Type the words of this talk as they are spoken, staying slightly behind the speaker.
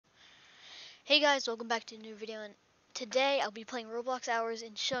Hey guys, welcome back to a new video, and today I'll be playing Roblox Hours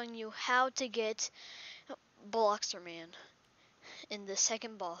and showing you how to get bloxxerman in the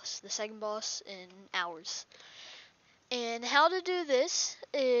second boss in Hours. And how to do this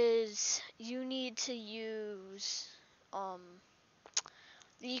is you need to use the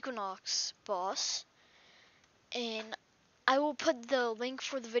Equinox boss, and I will put the link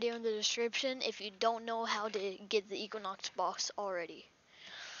for the video in the description if you don't know how to get the Equinox boss already.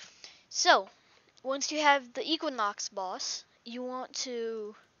 So, once you have the Equinox boss, you want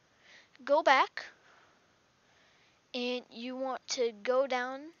to go back and you want to go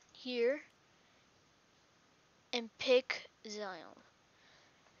down here and pick Zion.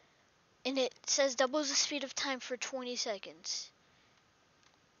 And it says doubles the speed of time for 20 seconds.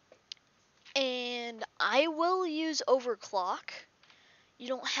 And I will use overclock. You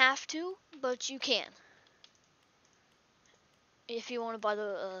don't have to, but you can. If you want to buy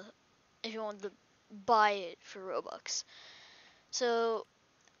buy it for Robux. So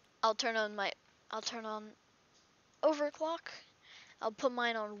I'll turn on overclock. I'll put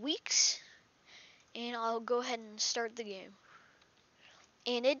mine on weeks, and I'll go ahead and start the game.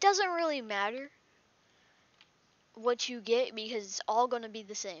 And it doesn't really matter what you get because it's all going to be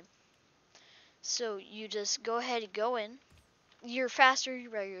the same. So you just go ahead and go in. You're faster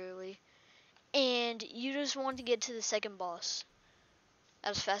regularly, and you just want to get to the second boss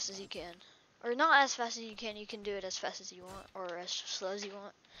as fast as you can. Or not as fast as you can do it as fast as you want, or as slow as you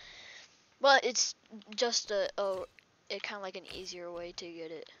want. But it's just a kind of like an easier way to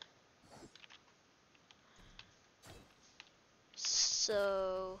get it.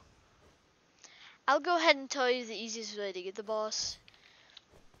 So I'll go ahead and tell you the easiest way to get the boss.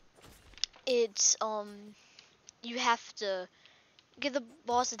 It's you have to get the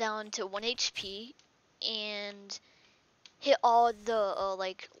boss down to 1 HP and hit all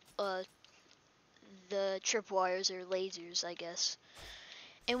the the tripwires or lasers, I guess.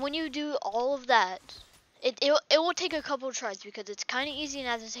 And when you do all of that, it will take a couple of tries because it's kind of easy and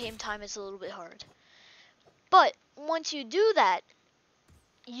at the same time it's a little bit hard. But once you do that,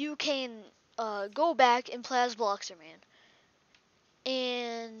 you can go back and play as bloxxerman.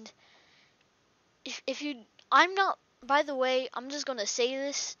 And if you, I'm not. By the way, I'm just gonna say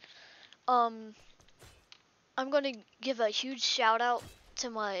this. I'm gonna give a huge shout out to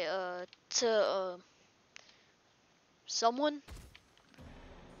my someone,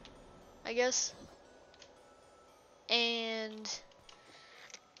 I guess. And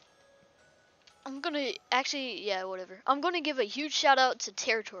I'm gonna actually, yeah, whatever. I'm gonna give a huge shout out to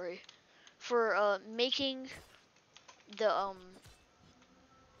Territory for making the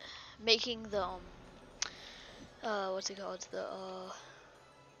what's it called?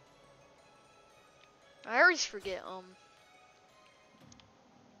 I always forget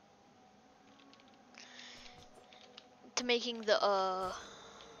to making the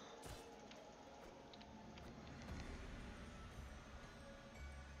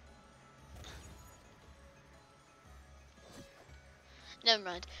never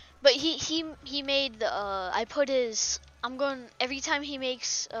mind. But he made the I put his, every time he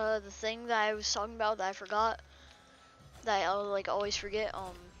makes the thing that I was talking about that I forgot, that I'll like always forget,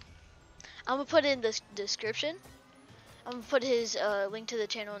 I'm gonna put it in the description. I'm gonna put his link to the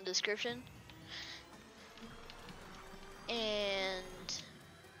channel in the description. And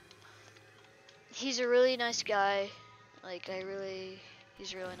he's a really nice guy. Like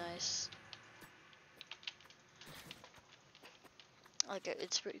he's really nice. Like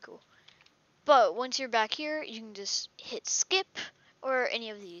it's pretty cool. But once you're back here, you can just hit skip or any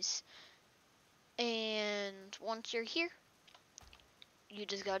of these. And once you're here, you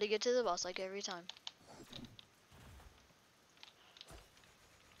just gotta get to the boss like every time.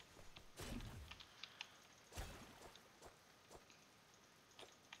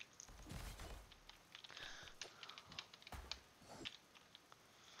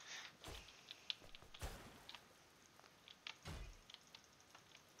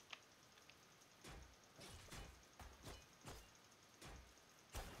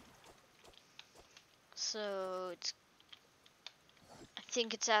 So I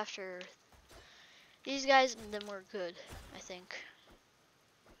think it's after these guys, and then we're good. I think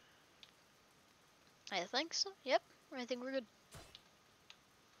so. Yep, I think we're good.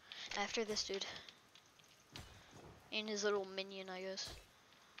 After this dude and his little minion, I guess.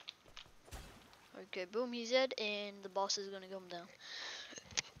 Okay, boom, he's dead, and the boss is gonna come down.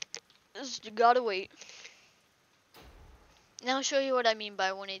 Just gotta wait. Now I'll show you what I mean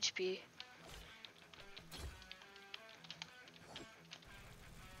by 1 HP.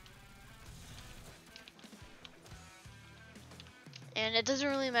 And And it doesn't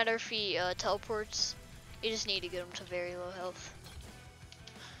really matter if he teleports. You just need to get him to very low health.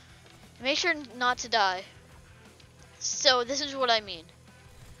 Make sure not to die. So this is what I mean.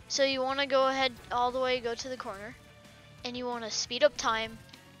 So you want to go ahead all the way, go to the corner, and you want to speed up time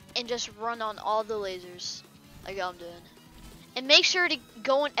and just run on all the lasers like I'm doing. And make sure to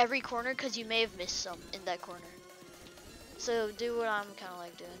go in every corner because you may have missed some in that corner. So do what I'm kind of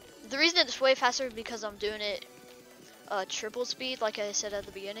like doing. The reason it's way faster is because I'm doing it triple speed like I said at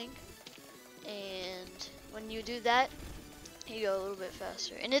the beginning. And when you do that, you go a little bit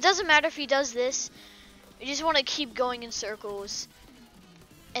faster. And it doesn't matter if he does this. You just want to keep going in circles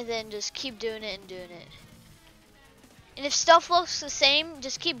and then just keep doing it and doing it. And if stuff looks the same,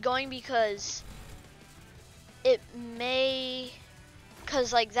 just keep going because it may,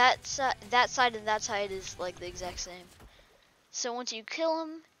 cause like that side and that side is like the exact same. So once you kill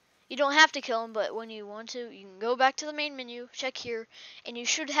him, you don't have to kill him, but when you want to, you can go back to the main menu, check here, and you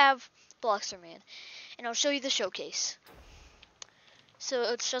should have bloxxerman. And I'll show you the showcase. So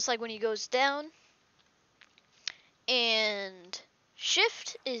it's just like when he goes down, and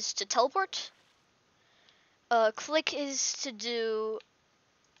shift is to teleport. Click is to do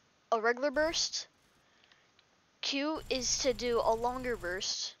a regular burst. Q is to do a longer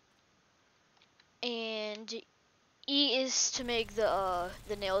burst. And E is to make the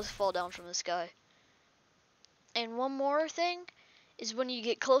nails fall down from the sky. And one more thing is when you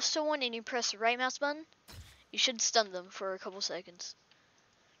get close to one and you press the right mouse button, you should stun them for a couple seconds.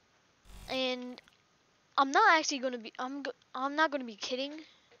 And I'm not actually going to be I'm not going to be kidding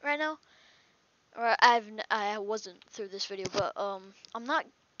right now. Or I wasn't through this video, but I'm not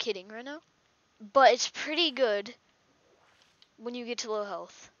kidding right now. But it's pretty good when you get to low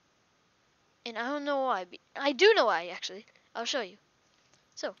health. And I don't know why. I do know why actually. I'll show you.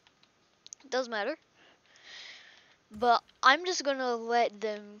 So, it does matter. But I'm just going to let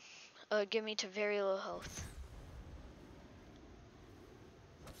them get me to very low health.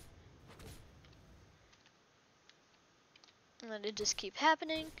 And let it just keep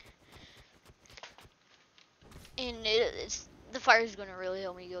happening. And the fire is going to really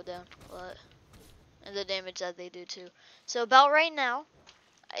help me go down a lot. And the damage that they do too. So about right now,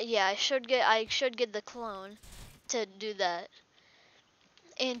 yeah, I should get the clone to do that.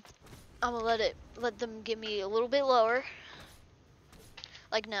 And I'm gonna let them get me a little bit lower.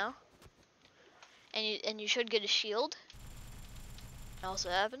 Like now. And you should get a shield. It also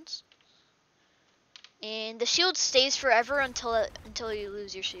happens. And the shield stays forever until you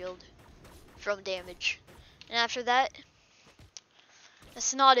lose your shield from damage. And after that,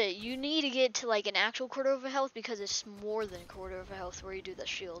 that's not it. You need to get to like an actual quarter of a health because it's more than a quarter of a health where you do that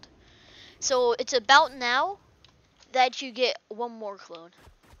shield. So it's about now that you get one more clone.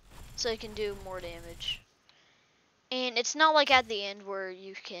 So you can do more damage. And it's not like at the end where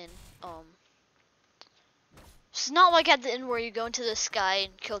you can, it's not like at the end where you go into the sky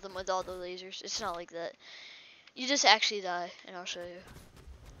and kill them with all the lasers. It's not like that. You just actually die, and I'll show you.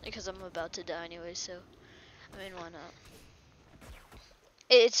 Because I'm about to die anyway, so, I mean, why not?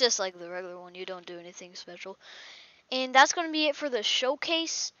 It's just like the regular one. You don't do anything special. And that's going to be it for the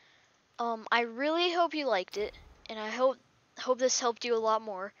showcase. I really hope you liked it, and I hope this helped you a lot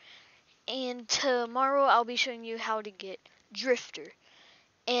more. And tomorrow I'll be showing you how to get Drifter.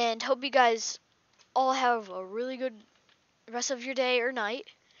 And hope you guys all have a really good rest of your day or night.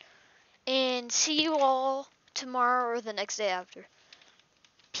 And see you all tomorrow or the next day after.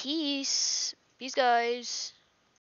 Peace. Peace, guys.